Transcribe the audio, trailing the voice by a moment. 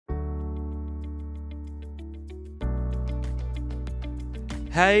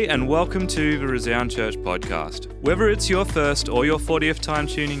Hey, and welcome to the Resound Church podcast. Whether it's your first or your 40th time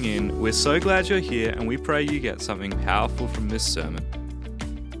tuning in, we're so glad you're here and we pray you get something powerful from this sermon.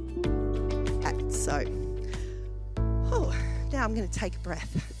 Now I'm going to take a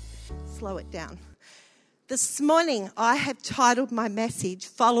breath, slow it down. This morning I have titled my message,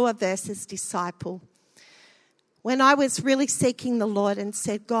 Follower versus Disciple. When I was really seeking the Lord and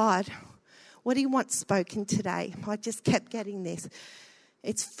said, God, what do you want spoken today? I just kept getting this.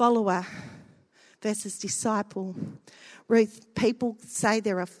 It's follower versus disciple. Ruth, people say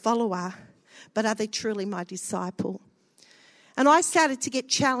they're a follower, but are they truly my disciple? And I started to get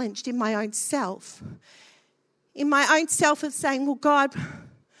challenged in my own self. In my own self of saying, well, God,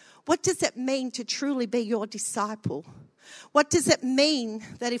 what does it mean to truly be your disciple? What does it mean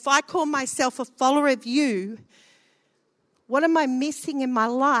that if I call myself a follower of you, what am I missing in my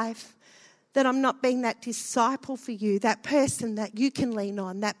life that I'm not being that disciple for you, that person that you can lean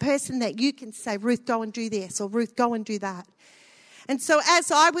on, that person that you can say, Ruth, go and do this, or Ruth, go and do that. And so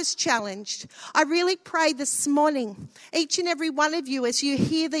as I was challenged, I really pray this morning, each and every one of you, as you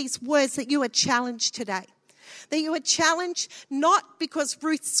hear these words, that you are challenged today. That you are challenged not because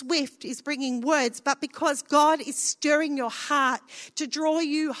Ruth Swift is bringing words, but because God is stirring your heart to draw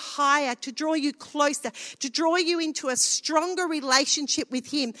you higher, to draw you closer, to draw you into a stronger relationship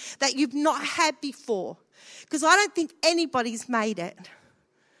with Him that you've not had before. Because I don't think anybody's made it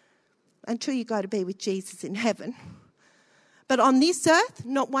until you go to be with Jesus in heaven. But on this earth,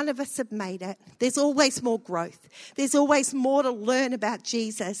 not one of us have made it. There's always more growth. There's always more to learn about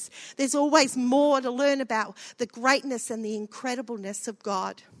Jesus. There's always more to learn about the greatness and the incredibleness of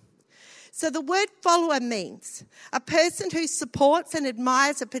God. So the word follower means a person who supports and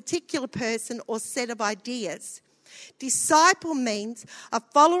admires a particular person or set of ideas. Disciple means a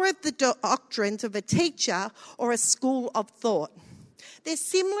follower of the doctrines of a teacher or a school of thought. They're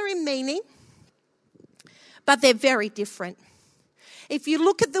similar in meaning, but they're very different. If you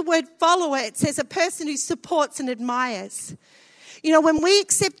look at the word follower, it says a person who supports and admires. You know, when we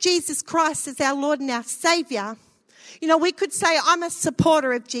accept Jesus Christ as our Lord and our Saviour, you know, we could say, I'm a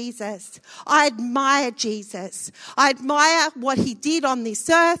supporter of Jesus. I admire Jesus. I admire what He did on this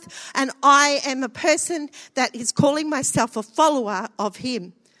earth, and I am a person that is calling myself a follower of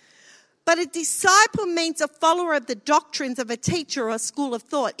Him. But a disciple means a follower of the doctrines of a teacher or a school of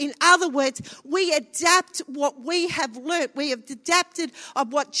thought. In other words, we adapt what we have learnt. We have adapted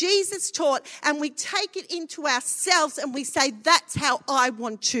of what Jesus taught, and we take it into ourselves and we say, that's how I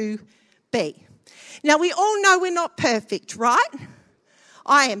want to be. Now, we all know we're not perfect, right?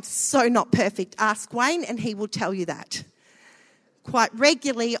 I am so not perfect. Ask Wayne and he will tell you that. Quite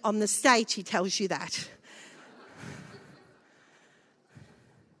regularly on the stage, he tells you that.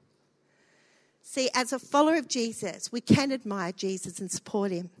 See, as a follower of Jesus, we can admire Jesus and support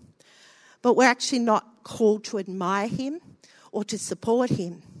Him. But we're actually not called to admire Him or to support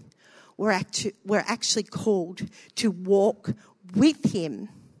Him. We're actually called to walk with Him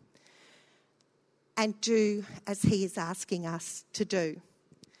and do as He is asking us to do.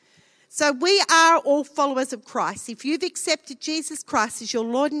 So we are all followers of Christ. If you've accepted Jesus Christ as your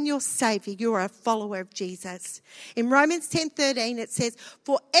Lord and your Saviour, you are a follower of Jesus. In Romans 10:13 it says,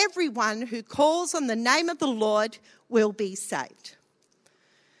 for everyone who calls on the name of the Lord will be saved.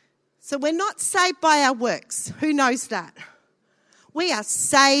 So we're not saved by our works. Who knows that? We are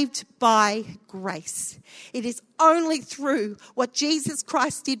saved by grace. It is only through what Jesus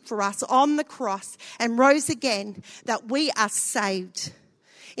Christ did for us on the cross and rose again that we are saved.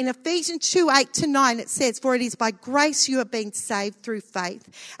 In Ephesians 2:8-9 it says, for it is by grace you have been saved through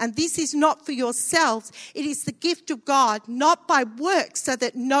faith. And this is not for yourselves, it is the gift of God, not by works, so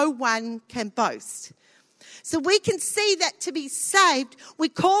that no one can boast. So we can see that to be saved, we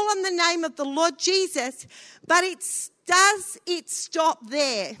call on the name of the Lord Jesus, but does it stop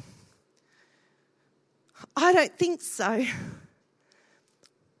there? I don't think so.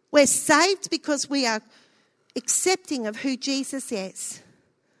 We're saved because we are accepting of who Jesus is.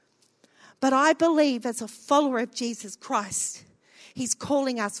 But I believe as a follower of Jesus Christ, He's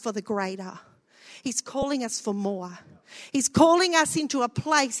calling us for the greater. He's calling us for more. He's calling us into a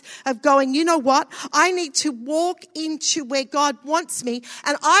place of going, you know what? I need to walk into where God wants me,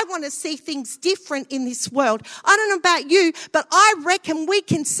 and I want to see things different in this world. I don't know about you, but I reckon we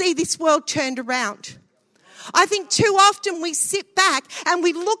can see this world turned around. I think too often we sit back and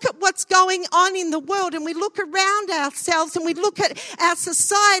we look at what's going on in the world and we look around ourselves and we look at our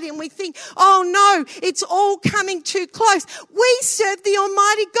society and we think, oh no, it's all coming too close. We serve the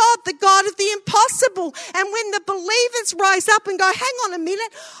Almighty God, the God of the impossible. And when the believers rise up and go, hang on a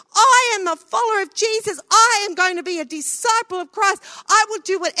minute, I am a follower of Jesus. I am going to be a disciple of Christ. I will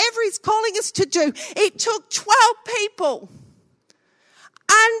do whatever He's calling us to do. It took 12 people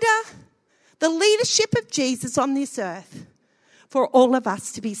under the leadership of Jesus on this earth for all of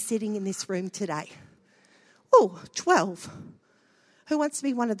us to be sitting in this room today. Oh, 12. Who wants to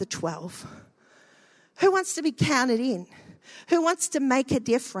be one of the 12? Who wants to be counted in? Who wants to make a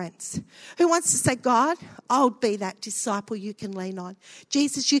difference? Who wants to say, God, I'll be that disciple you can lean on.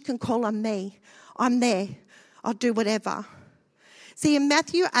 Jesus, you can call on me. I'm there. I'll do whatever. See, in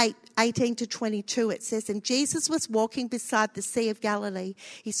Matthew 8:18-22, it says, and Jesus was walking beside the Sea of Galilee.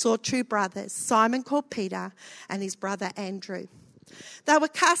 He saw two brothers, Simon called Peter and his brother Andrew. They were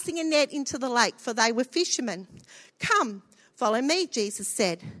casting a net into the lake, for they were fishermen. Come, follow me, Jesus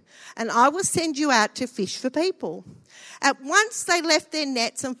said, and I will send you out to fish for people. At once they left their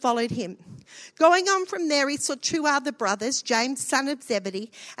nets and followed him. Going on from there, he saw two other brothers, James, son of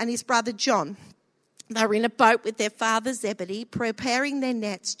Zebedee, and his brother John. They were in a boat with their father Zebedee, preparing their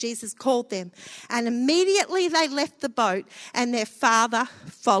nets. Jesus called them, and immediately they left the boat, and their father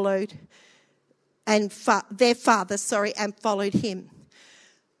followed, and followed him.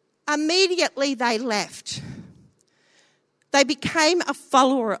 Immediately they left. They became a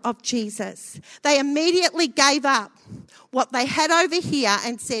follower of Jesus. They immediately gave up what they had over here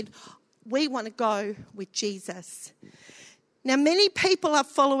and said, we want to go with Jesus. Now, many people are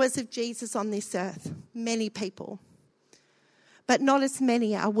followers of Jesus on this earth. Many people. But not as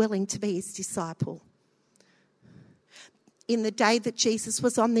many are willing to be his disciple. In the day that Jesus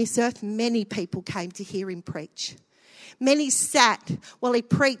was on this earth, many people came to hear him preach. Many sat while he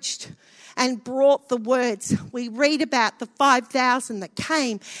preached and brought the words. We read about the 5,000 that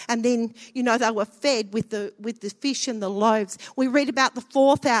came, and then, they were fed with the fish and the loaves. We read about the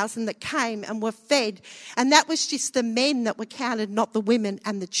 4,000 that came and were fed, and that was just the men that were counted, not the women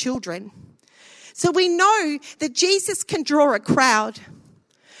and the children. So we know that Jesus can draw a crowd.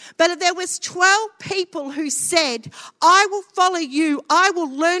 But there was 12 people who said, I will follow you, I will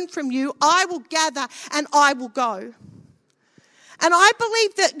learn from you, I will gather, and I will go. And I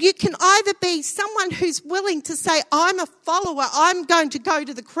believe that you can either be someone who's willing to say, I'm a follower, I'm going to go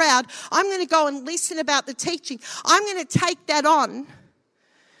to the crowd, I'm going to go and listen about the teaching, I'm going to take that on.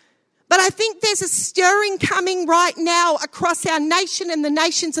 But I think there's a stirring coming right now across our nation and the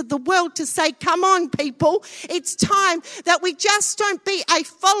nations of the world to say, come on, people. It's time that we just don't be a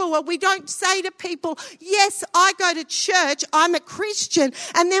follower. We don't say to people, yes, I go to church, I'm a Christian,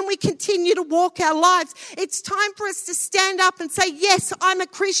 and then we continue to walk our lives. It's time for us to stand up and say, yes, I'm a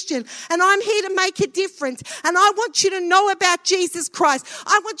Christian, and I'm here to make a difference. And I want you to know about Jesus Christ.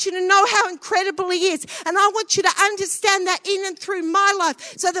 I want you to know how incredible he is. And I want you to understand that in and through my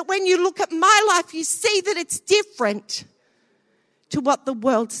life, so that when you look at my life, you see that it's different to what the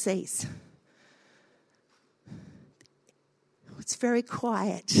world sees. It's very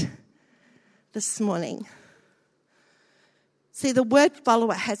quiet this morning. See, the word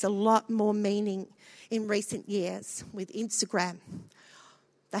follower has a lot more meaning in recent years with Instagram.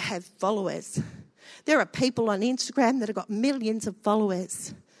 They have followers. There are people on Instagram that have got millions of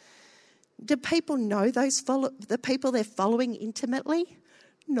followers. Do people know the people they're following intimately?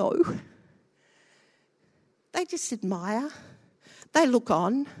 No. They just admire. They look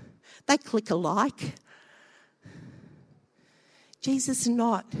on. They click a like. Jesus is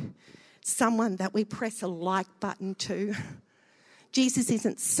not someone that we press a like button to. Jesus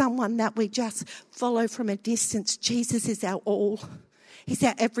isn't someone that we just follow from a distance. Jesus is our all. He's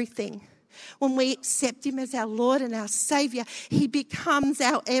our everything. When we accept him as our Lord and our Saviour, he becomes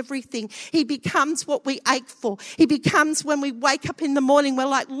our everything. He becomes what we ache for. He becomes when we wake up in the morning, we're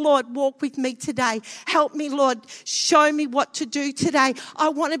like, Lord, walk with me today. Help me, Lord. Show me what to do today. I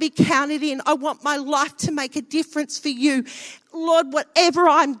want to be counted in. I want my life to make a difference for you. Lord, whatever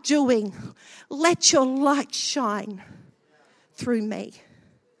I'm doing, let your light shine through me.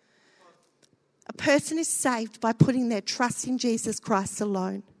 A person is saved by putting their trust in Jesus Christ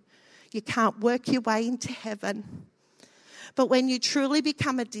alone. You can't work your way into heaven. But when you truly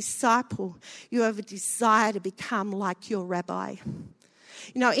become a disciple, you have a desire to become like your rabbi.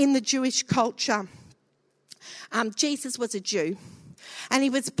 In the Jewish culture, Jesus was a Jew, and he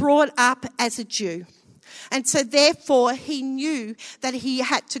was brought up as a Jew. And so therefore he knew that he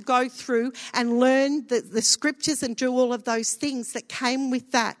had to go through and learn the scriptures and do all of those things that came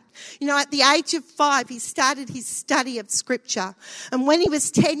with that. You know, at the age of 5, he started his study of scripture. And when he was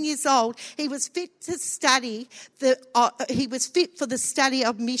 10 years old, he was fit to study he was fit for the study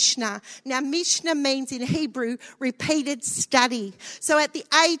of Mishnah. Now, Mishnah means in Hebrew, repeated study. So at the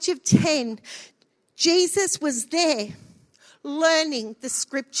age of 10, Jesus was there learning the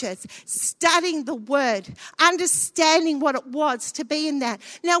scriptures, studying the word, understanding what it was to be in that.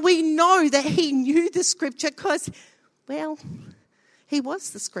 Now, we know that he knew the scripture because, well, he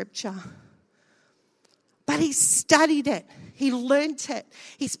was the scripture. But he studied it. He learnt it.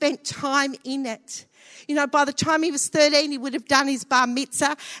 He spent time in it. You know, by the time he was 13, he would have done his bar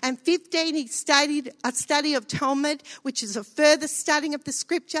mitzvah. And 15, he studied a study of Talmud, which is a further studying of the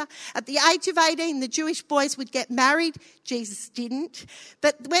scripture. At the age of 18, the Jewish boys would get married. Jesus didn't.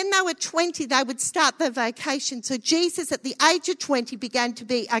 But when they were 20, they would start their vocation. So Jesus, at the age of 20, began to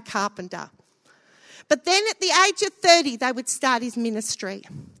be a carpenter. But then at the age of 30, they would start his ministry.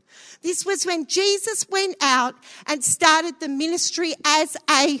 This was when Jesus went out and started the ministry as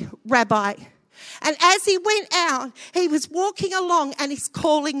a rabbi. And as he went out, he was walking along and he's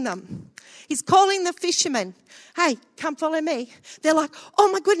calling them. He's calling the fishermen. Hey, come follow me. They're like,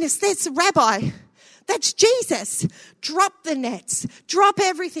 oh my goodness, there's the rabbi. That's Jesus. Drop the nets. Drop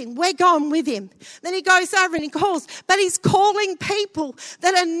everything. We're going with him. Then he goes over and he calls. But he's calling people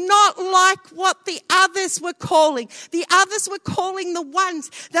that are not like what the others were calling. The others were calling the ones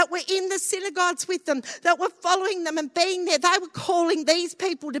that were in the synagogues with them, that were following them and being there. They were calling these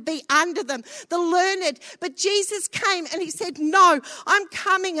people to be under them, the learned. But Jesus came and he said, no, I'm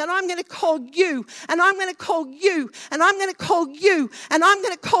coming and I'm going to call you. And I'm going to call you. And I'm going to call you. And I'm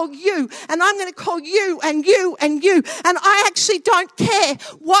going to call you. And I'm going to call you and you and you. And I actually don't care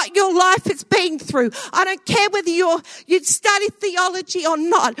what your life has been through. I don't care whether you've studied theology or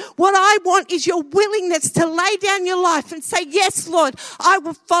not. What I want is your willingness to lay down your life and say, yes, Lord, I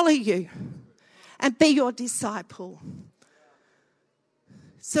will follow you and be your disciple.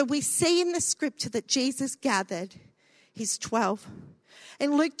 So we see in the scripture that Jesus gathered his 12.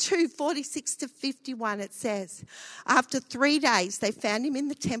 In Luke 2:46-51, it says, after 3 days, they found him in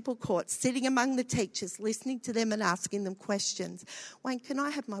the temple court, sitting among the teachers, listening to them and asking them questions. Wayne, can I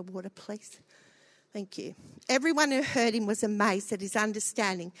have my water, please? Thank you. Everyone who heard him was amazed at his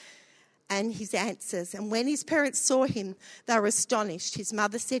understanding and his answers. And when his parents saw him, they were astonished. His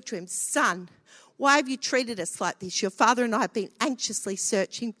mother said to him, son, why have you treated us like this? Your father and I have been anxiously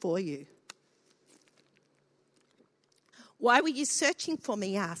searching for you. Why were you searching for me?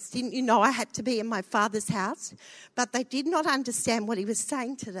 He asked. Didn't you know I had to be in my father's house? But they did not understand what he was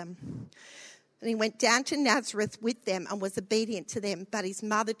saying to them. And he went down to Nazareth with them and was obedient to them. But his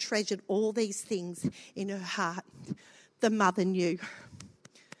mother treasured all these things in her heart. The mother knew.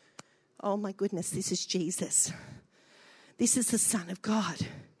 Oh my goodness, this is Jesus. This is the Son of God.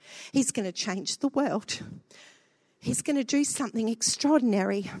 He's going to change the world. He's going to do something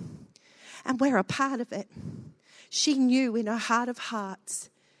extraordinary. And we're a part of it. She knew in her heart of hearts,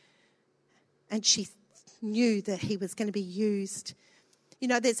 and she knew that he was going to be used. You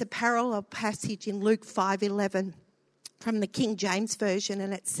know, there's a parallel passage in Luke 5:11 from the King James Version,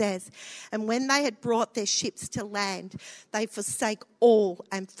 and it says, and when they had brought their ships to land, they forsake all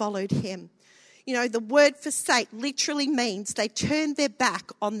and followed him. You know, the word forsake literally means they turned their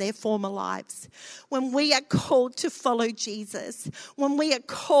back on their former lives. When we are called to follow Jesus, when we are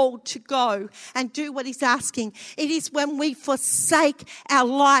called to go and do what he's asking, it is when we forsake our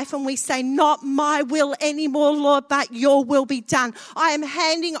life and we say, not my will anymore, Lord, but your will be done. I am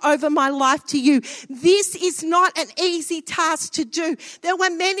handing over my life to you. This is not an easy task to do. There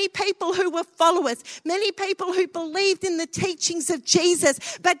were many people who were followers, many people who believed in the teachings of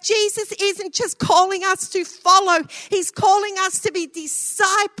Jesus, but Jesus isn't just calling us to follow. He's calling us to be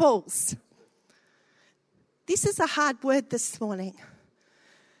disciples. This is a hard word this morning.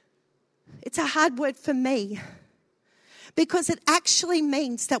 It's a hard word for me because it actually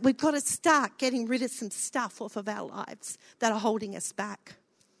means that we've got to start getting rid of some stuff off of our lives that are holding us back.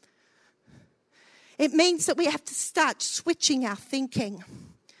 It means that we have to start switching our thinking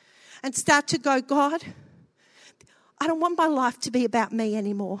and start to go, God, I don't want my life to be about me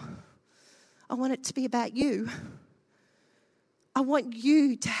anymore. I want it to be about you. I want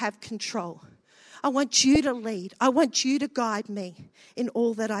you to have control. I want you to lead. I want you to guide me in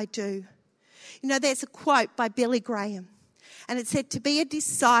all that I do. You know, there's a quote by Billy Graham, and it said, to be a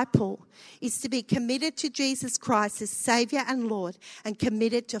disciple is to be committed to Jesus Christ as Saviour and Lord and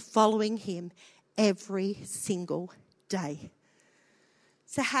committed to following him every single day.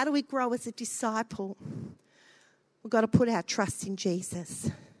 So how do we grow as a disciple? We've got to put our trust in Jesus.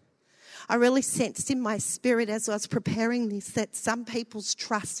 I really sensed in my spirit as I was preparing this that some people's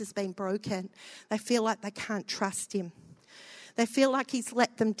trust has been broken. They feel like they can't trust him. They feel like he's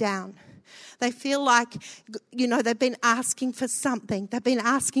let them down. They feel like, they've been asking for something. They've been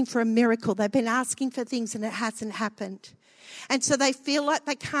asking for a miracle. They've been asking for things and it hasn't happened. And so they feel like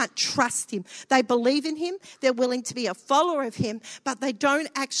they can't trust him. They believe in him. They're willing to be a follower of him, but they don't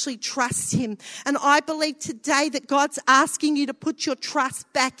actually trust him. And I believe today that God's asking you to put your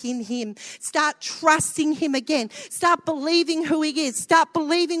trust back in him. Start trusting him again. Start believing who he is. Start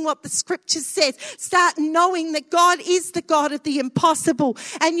believing what the scripture says. Start knowing that God is the God of the impossible.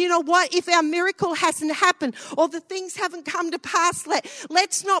 And you know what? If our miracle hasn't happened or the things haven't come to pass,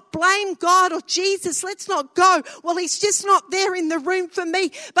 let's not blame God or Jesus. Let's not go, well, he's just not there in the room for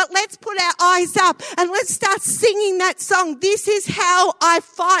me. But let's put our eyes up and let's start singing that song. This is how I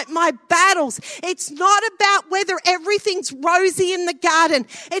fight my battles. It's not about whether everything's rosy in the garden.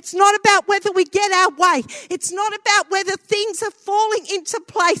 It's not about whether we get our way. It's not about whether things are falling into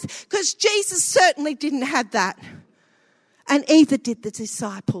place, because Jesus certainly didn't have that. And either did the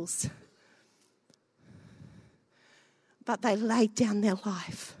disciples. But they laid down their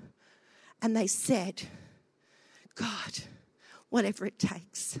life and they said, God, whatever it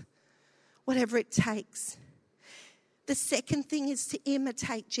takes. Whatever it takes. The second thing is to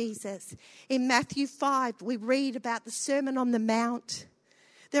imitate Jesus. In Matthew 5, we read about the Sermon on the Mount.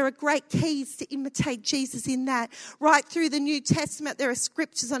 There are great keys to imitate Jesus in that. Right through the New Testament, there are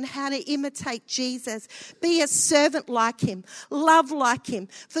scriptures on how to imitate Jesus. Be a servant like him. Love like him.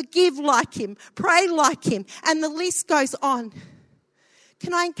 Forgive like him. Pray like him. And the list goes on.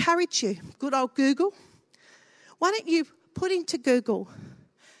 Can I encourage you? Good old Google. Why don't you put into Google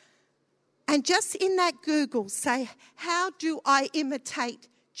and just in that Google say, how do I imitate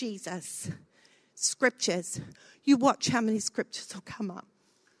Jesus? Scriptures. You watch how many scriptures will come up.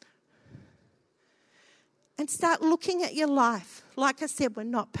 And start looking at your life. Like I said, we're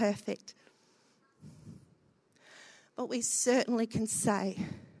not perfect. But we certainly can say,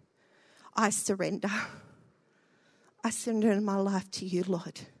 I surrender. I surrender my life to you,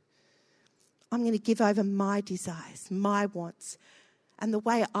 Lord. I'm going to give over my desires, my wants, and the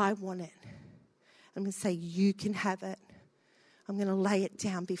way I want it. I'm going to say, you can have it. I'm going to lay it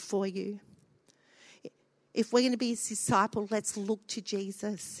down before you. If we're going to be his disciple, let's look to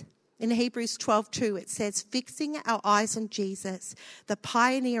Jesus. In Hebrews 12:2, it says, fixing our eyes on Jesus, the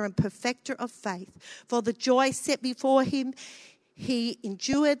pioneer and perfecter of faith, for the joy set before him, he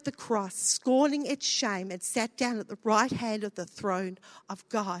endured the cross, scorning its shame, and sat down at the right hand of the throne of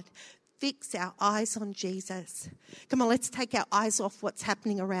God. Fix our eyes on Jesus. Come on, let's take our eyes off what's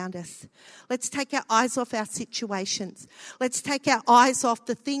happening around us. Let's take our eyes off our situations. Let's take our eyes off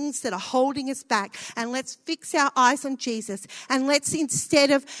the things that are holding us back, and let's fix our eyes on Jesus. And let's, instead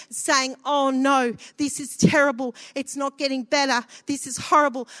of saying, oh no, this is terrible, it's not getting better, this is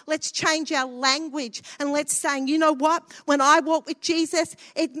horrible, let's change our language and let's say, you know what? When I walk with Jesus,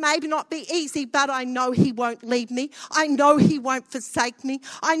 it may not be easy, but I know he won't leave me. I know he won't forsake me.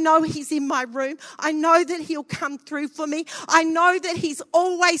 I know he's in my room. I know that he'll come through for me. I know that he's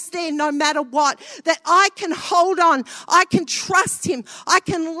always there no matter what, that I can hold on. I can trust him. I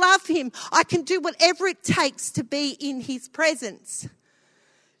can love him. I can do whatever it takes to be in his presence.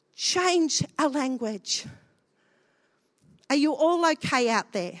 Change our language. Are you all okay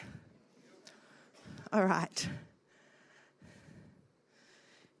out there? All right.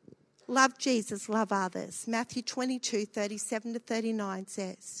 Love Jesus, love others. Matthew 22:37-39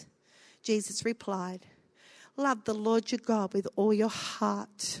 says, Jesus replied, love the Lord your God with all your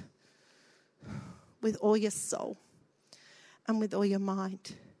heart, with all your soul, and with all your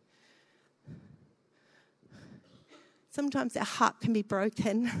mind. Sometimes our heart can be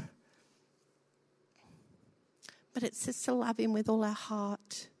broken, but it's just to love him with all our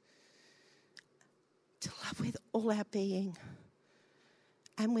heart, to love with all our being,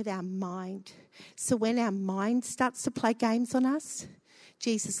 and with our mind. So when our mind starts to play games on us,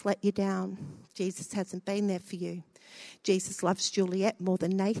 Jesus let you down. Jesus hasn't been there for you. Jesus loves Juliet more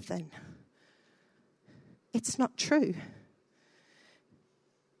than Nathan. It's not true.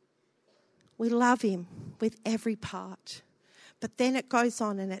 We love him with every part. But then it goes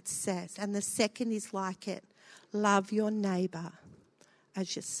on and it says, and the second is like it, love your neighbour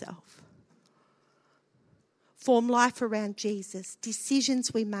as yourself. Form life around Jesus.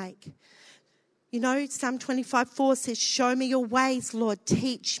 Decisions we make. You know, Psalm 25:4 says, show me your ways, Lord.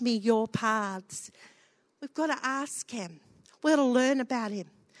 Teach me your paths. We've got to ask him. We've got to learn about him.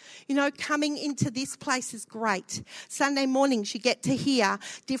 You know, coming into this place is great. Sunday mornings, you get to hear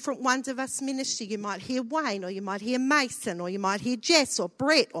different ones of us minister. You might hear Wayne, or you might hear Mason, or you might hear Jess, or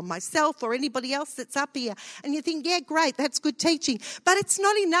Brett, or myself, or anybody else that's up here. And you think, yeah, great, that's good teaching. But it's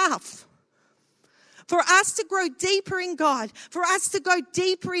not enough. For us to grow deeper in God, for us to go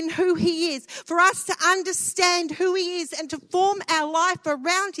deeper in who He is, for us to understand who He is and to form our life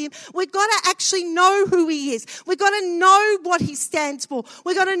around Him, we've got to actually know who He is. We've got to know what He stands for.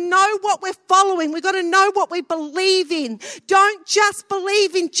 We've got to know what we're following. We've got to know what we believe in. Don't just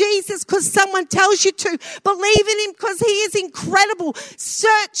believe in Jesus because someone tells you to. Believe in Him because He is incredible.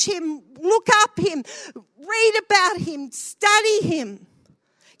 Search Him, look up Him, read about Him, study Him.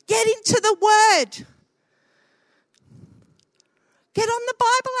 Get into the Word. Get on the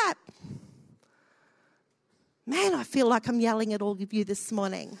Bible app. Man, I feel like I'm yelling at all of you this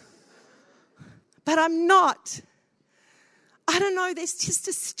morning. But I'm not. I don't know, there's just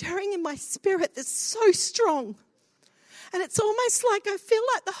a stirring in my spirit that's so strong. And it's almost like I feel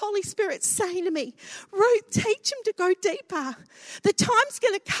like the Holy Spirit's saying to me, Ruth, teach them to go deeper. The time's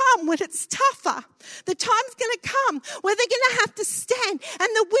going to come when it's tougher. The time's going to come where they're going to have to stand and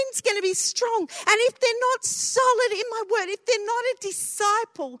the wind's going to be strong. And if they're not solid in my word, if they're not a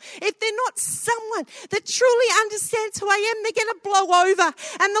disciple, if they're not someone that truly understands who I am, they're going to blow over.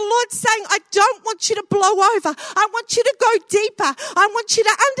 And the Lord's saying, I don't want you to blow over. I want you to go deeper. I want you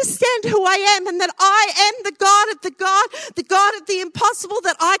to understand who I am and that I am the God of the impossible,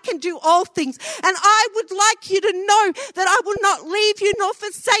 that I can do all things. And I would like you to know that I will not leave you nor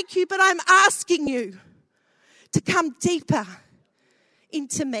forsake you, but I'm asking you to come deeper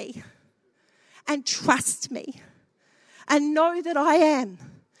into me and trust me and know that I am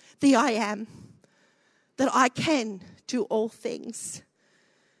the I am, that I can do all things.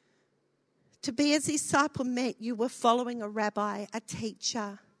 To be a disciple meant you were following a rabbi, a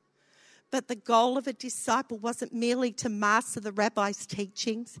teacher. But the goal of a disciple wasn't merely to master the rabbi's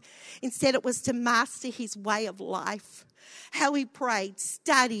teachings. Instead, it was to master his way of life. How he prayed,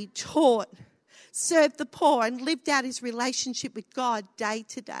 studied, taught, served the poor, and lived out his relationship with God day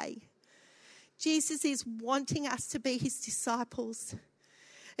to day. Jesus is wanting us to be his disciples.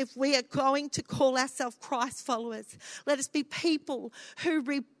 If we are going to call ourselves Christ followers, let us be people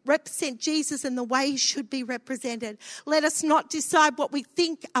who represent Jesus in the way he should be represented. Let us not decide what we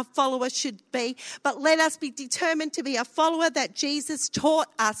think a follower should be, but let us be determined to be a follower that Jesus taught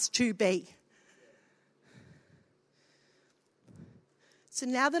us to be. So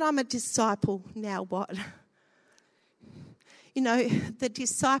now that I'm a disciple, now what? You know, the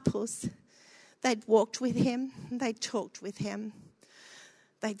disciples, they'd walked with him, they talked with him.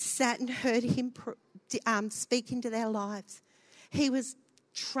 They'd sat and heard him speak into their lives. He was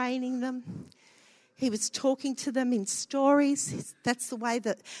training them. He was talking to them in stories. That's the way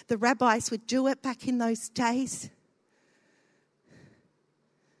that the rabbis would do it back in those days.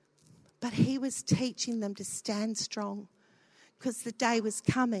 But he was teaching them to stand strong because the day was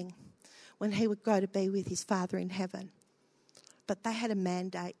coming when he would go to be with his Father in heaven. But they had a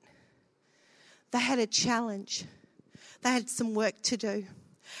mandate. They had a challenge. They had some work to do.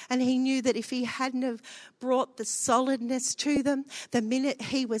 And he knew that if he hadn't have brought the solidness to them, the minute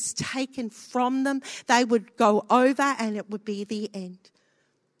he was taken from them, they would go over and it would be the end.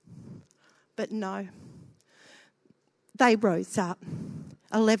 But no, they rose up.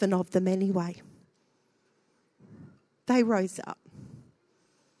 11 of them anyway. They rose up.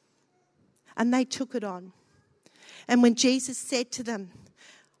 And they took it on. And when Jesus said to them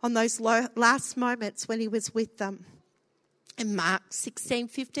on those last moments when he was with them, in Mark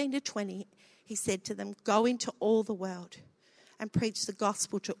 16:15-20, he said to them, go into all the world and preach the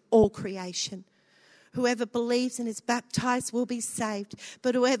gospel to all creation. Whoever believes and is baptized will be saved,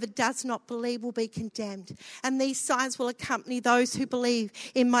 but whoever does not believe will be condemned. And these signs will accompany those who believe.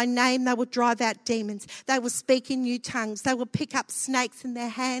 In my name they will drive out demons. They will speak in new tongues. They will pick up snakes in their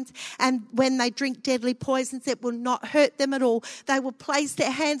hands. And when they drink deadly poisons, it will not hurt them at all. They will place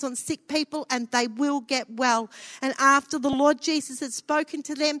their hands on sick people and they will get well. And after the Lord Jesus had spoken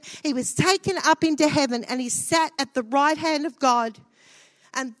to them, he was taken up into heaven and he sat at the right hand of God.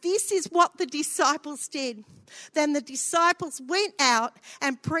 And this is what the disciples did. Then the disciples went out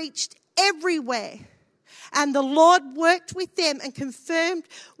and preached everywhere. And the Lord worked with them and confirmed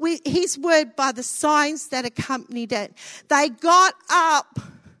with his word by the signs that accompanied it. They got up.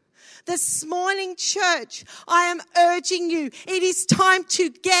 This morning, church, I am urging you, it is time to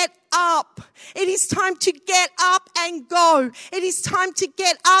get up. It is time to get up and go. It is time to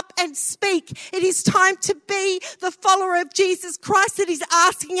get up and speak. It is time to be the follower of Jesus Christ that He's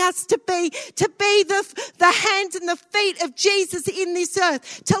asking us to be the hands and the feet of Jesus in this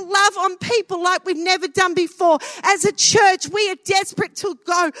earth, to love on people like we've never done before. As a church, we are desperate to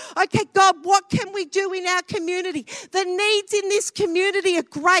go, okay, God, what can we do in our community? The needs in this community are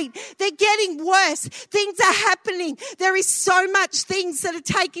great. They're getting worse. Things are happening. There is so much things that are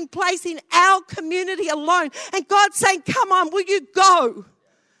taking place in our community alone. And God's saying, come on, will you go?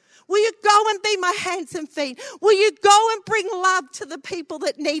 Will you go and be my hands and feet? Will you go and bring love to the people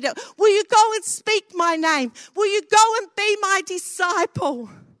that need it? Will you go and speak my name? Will you go and be my disciple?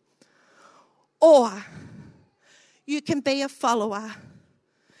 Or you can be a follower.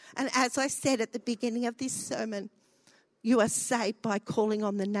 And as I said at the beginning of this sermon, you are saved by calling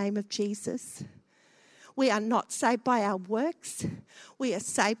on the name of Jesus. We are not saved by our works. We are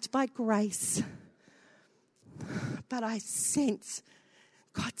saved by grace. But I sense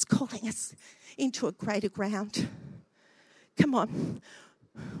God's calling us into a greater ground. Come on.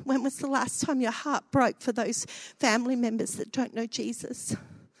 When was the last time your heart broke for those family members that don't know Jesus?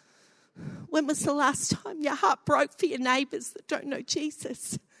 When was the last time your heart broke for your neighbours that don't know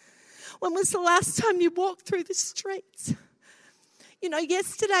Jesus? When was the last time you walked through the streets? You know,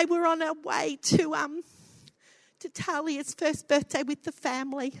 yesterday we were on our way to Talia's first birthday with the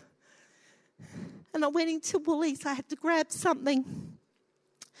family. And I went into Woolies. I had to grab something.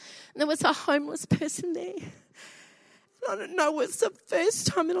 And there was a homeless person there. And I don't know, it was the first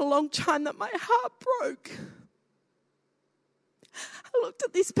time in a long time that my heart broke. I looked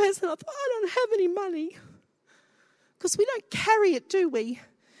at this person, I thought, I don't have any money. Because we don't carry it, do we?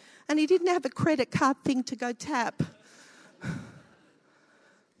 And he didn't have a credit card thing to go tap.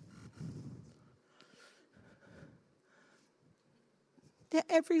 They're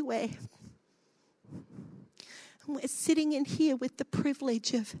everywhere. And we're sitting in here with the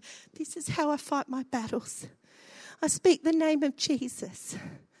privilege of, this is how I fight my battles. I speak the name of Jesus.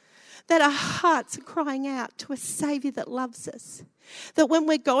 That our hearts are crying out to a Saviour that loves us. That when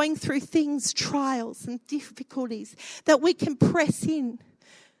we're going through things, trials and difficulties, that we can press in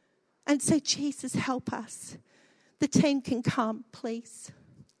and say, Jesus, help us. The team can come, please.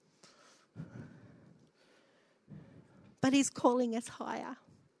 But He's calling us higher.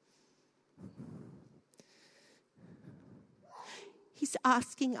 He's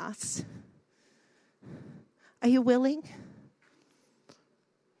asking us, are you willing?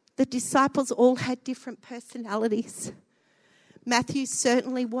 The disciples all had different personalities. Matthew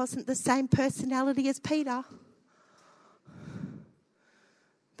certainly wasn't the same personality as Peter.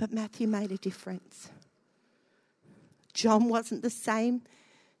 But Matthew made a difference. John wasn't the same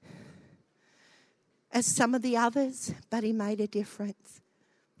as some of the others, but he made a difference.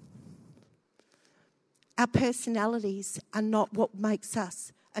 Our personalities are not what makes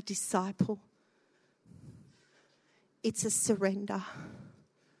us a disciple. It's a surrender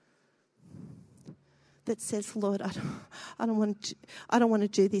that says, Lord, I don't want to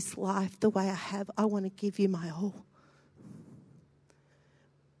do this life the way I have. I want to give you my all.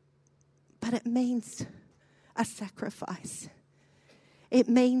 But it means a sacrifice. It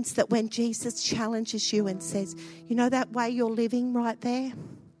means that when Jesus challenges you and says, you know that way you're living right there?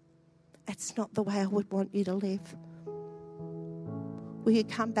 It's not the way I would want you to live. Will you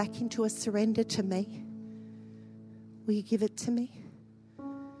come back into a surrender to me? Will you give it to me?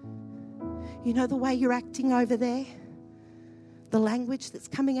 You know the way you're acting over there? The language that's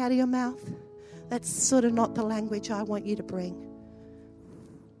coming out of your mouth? That's sort of not the language I want you to bring.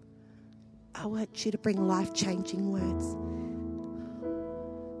 I want you to bring life-changing words.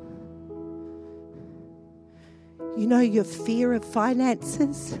 You know your fear of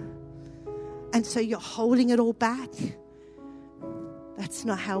finances, and so you're holding it all back. That's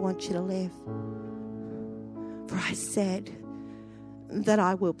not how I want you to live. For I said that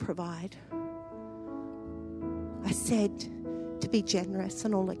I will provide. I said to be generous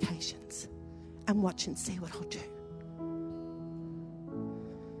on all occasions and watch and see what I'll do.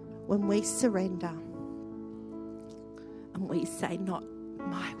 When we surrender and we say, not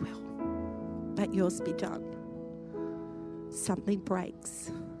my will, but yours be done, something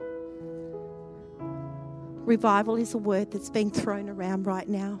breaks. Revival is a word that's being thrown around right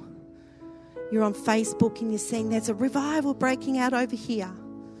now. You're on Facebook and you're seeing there's a revival breaking out over here.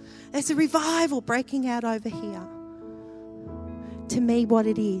 There's a revival breaking out over here. To me, what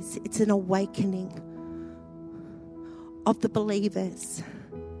it is, it's an awakening of the believers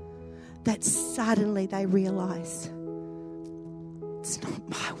that suddenly they realise it's not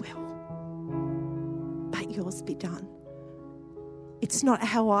my will, but yours be done. It's not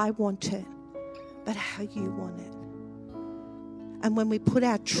how I want it, but how you want it. And when we put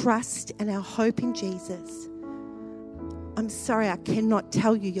our trust and our hope in Jesus, I'm sorry, I cannot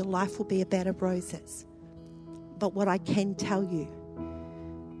tell you your life will be a bed of roses. But what I can tell you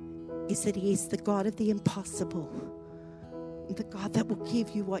is that He is the God of the impossible, the God that will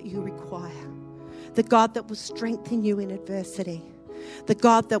give you what you require, the God that will strengthen you in adversity, the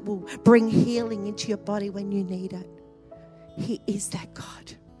God that will bring healing into your body when you need it. He is that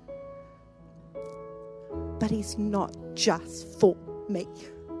God. But He's not just for me.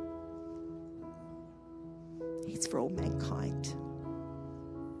 He's for all mankind.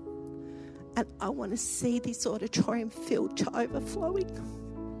 And I want to see this auditorium filled to overflowing.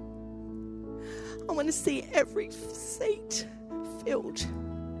 I want to see every seat filled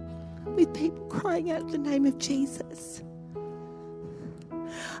with people crying out the name of Jesus.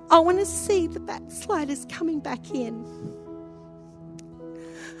 I want to see the backsliders coming back in.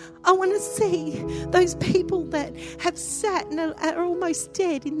 I want to see those people that have sat and are almost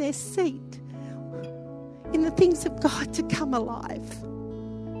dead in their seat, in the things of God, to come alive.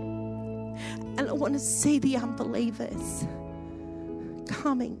 And I want to see the unbelievers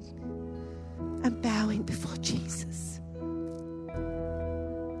coming and bowing before Jesus.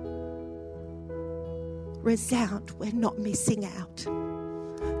 Resound, we're not missing out.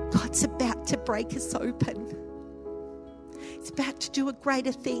 God's about to break us open. He's about to do a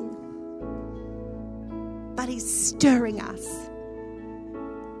greater thing. But He's stirring us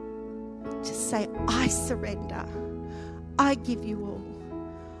to say, I surrender. I give you all.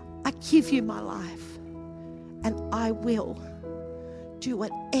 I give you my life. And I will do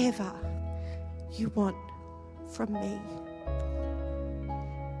whatever you want from me.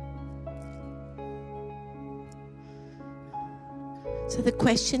 So the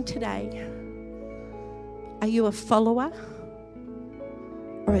question today, are you a follower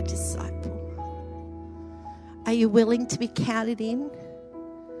or a disciple? Are you willing to be counted in?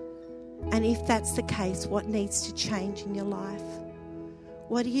 And if that's the case, what needs to change in your life?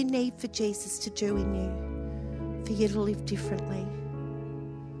 What do you need for Jesus to do in you, for you to live differently?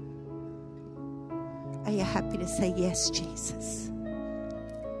 Are you happy to say, yes, Jesus?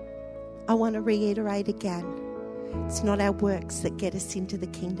 I want to reiterate again. It's not our works that get us into the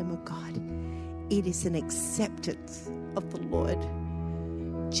kingdom of God. It is an acceptance of the Lord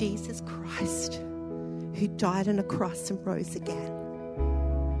Jesus Christ, who died on a cross and rose again.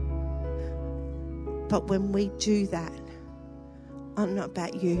 But when we do that, I don't know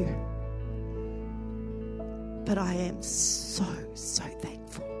about you, but I am so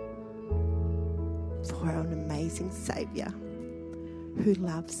thankful for an amazing Saviour who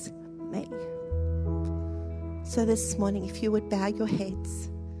loves me. So this morning, if you would bow your heads,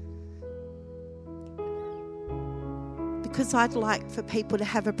 because I'd like for people to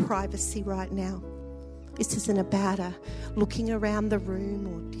have a privacy right now. This isn't about looking around the room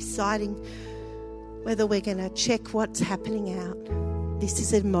or deciding whether we're going to check what's happening out. This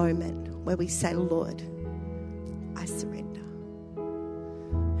is a moment where we say, Lord, I surrender.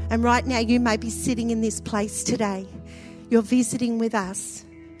 And right now, you may be sitting in this place today. You're visiting with us.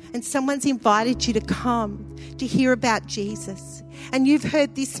 And someone's invited you to come to hear about Jesus. And you've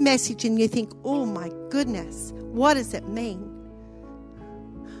heard this message and you think, oh my goodness, what does it mean?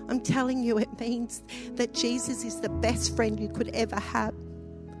 I'm telling you, it means that Jesus is the best friend you could ever have.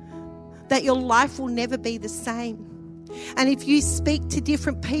 That your life will never be the same. And if you speak to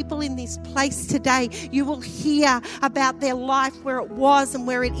different people in this place today, you will hear about their life, where it was and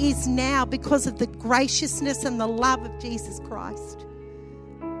where it is now, because of the graciousness and the love of Jesus Christ.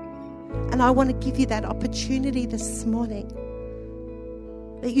 And I want to give you that opportunity this morning,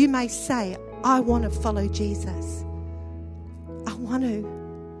 that you may say, I want to follow Jesus. I want to.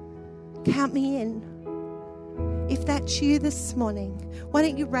 Count me in. If that's you this morning, why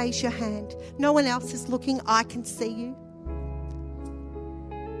don't you raise your hand? No one else is looking. I can see you.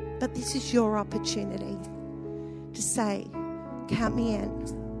 But this is your opportunity to say, count me in.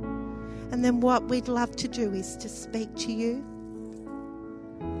 And then what we'd love to do is to speak to you.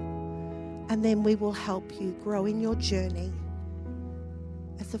 And then we will help you grow in your journey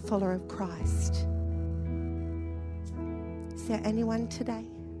as a follower of Christ. Is there anyone today?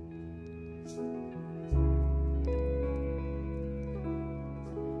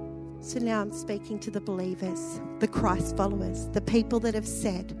 So now I'm speaking to the believers, the Christ followers, the people that have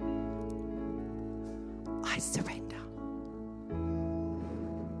said, I surrender.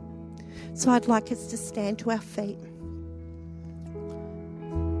 So I'd like us to stand to our feet.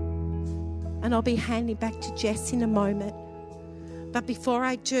 And I'll be handing back to Jess in a moment. But before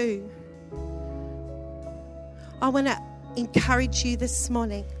I do, I want to encourage you this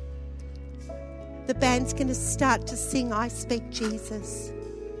morning. The band's going to start to sing, I Speak Jesus.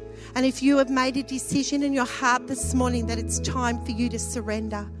 And if you have made a decision in your heart this morning that it's time for you to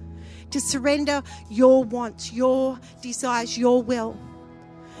surrender your wants, your desires, your will,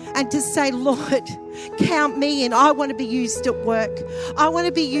 and to say, Lord, count me in. I want to be used at work. I want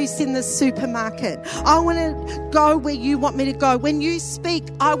to be used in the supermarket. I want to go where you want me to go. When you speak,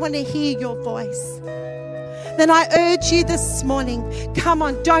 I want to hear your voice. Then I urge you this morning, come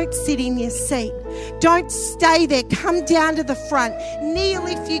on, don't sit in your seat. Don't stay there. Come down to the front. Kneel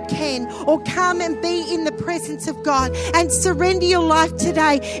if you can, or come and be in the presence of God and surrender your life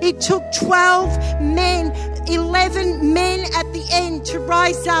today. It took 12 men, 11 men at the end to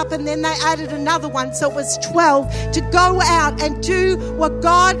rise up, and then they added another one, so it was 12 to go out and do what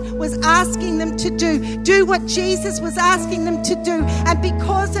God was asking them to do what Jesus was asking them to do. And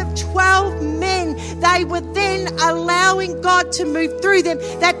because of 12 men, they were then allowing God to move through them,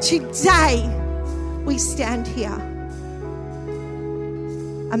 that today we stand here.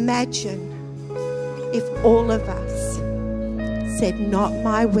 Imagine if all of us said, not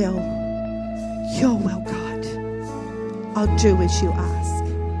my will, your will, God. I'll do as you ask.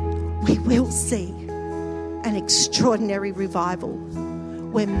 We will see an extraordinary revival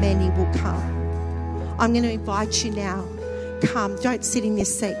where many will come. I'm going to invite you now. Come, don't sit in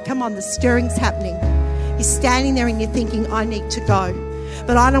this seat. Come on, the stirring's happening. You're standing there and you're thinking, I need to go.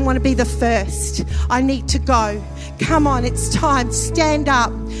 But I don't want to be the first. I need to go. Come on, it's time. Stand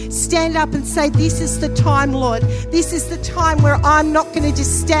up. Stand up and say, this is the time, Lord. This is the time where I'm not going to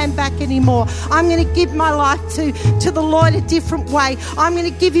just stand back anymore. I'm going to give my life to the Lord a different way. I'm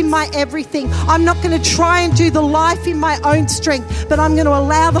going to give him my everything. I'm not going to try and do the life in my own strength, but I'm going to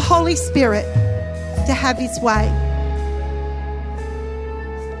allow the Holy Spirit to have his way.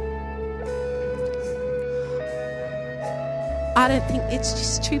 I don't think it's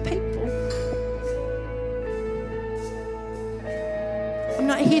just two people. I'm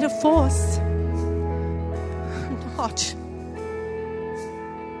not here to force. I'm not.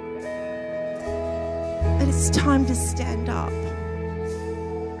 But it's time to stand up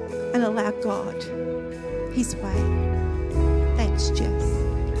and allow God his way. Thanks, Jess.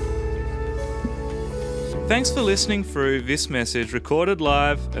 Thanks for listening through this message recorded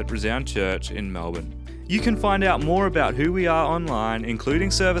live at Resound Church in Melbourne. You can find out more about who we are online,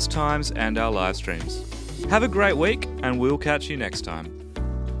 including service times and our live streams. Have a great week, and we'll catch you next time.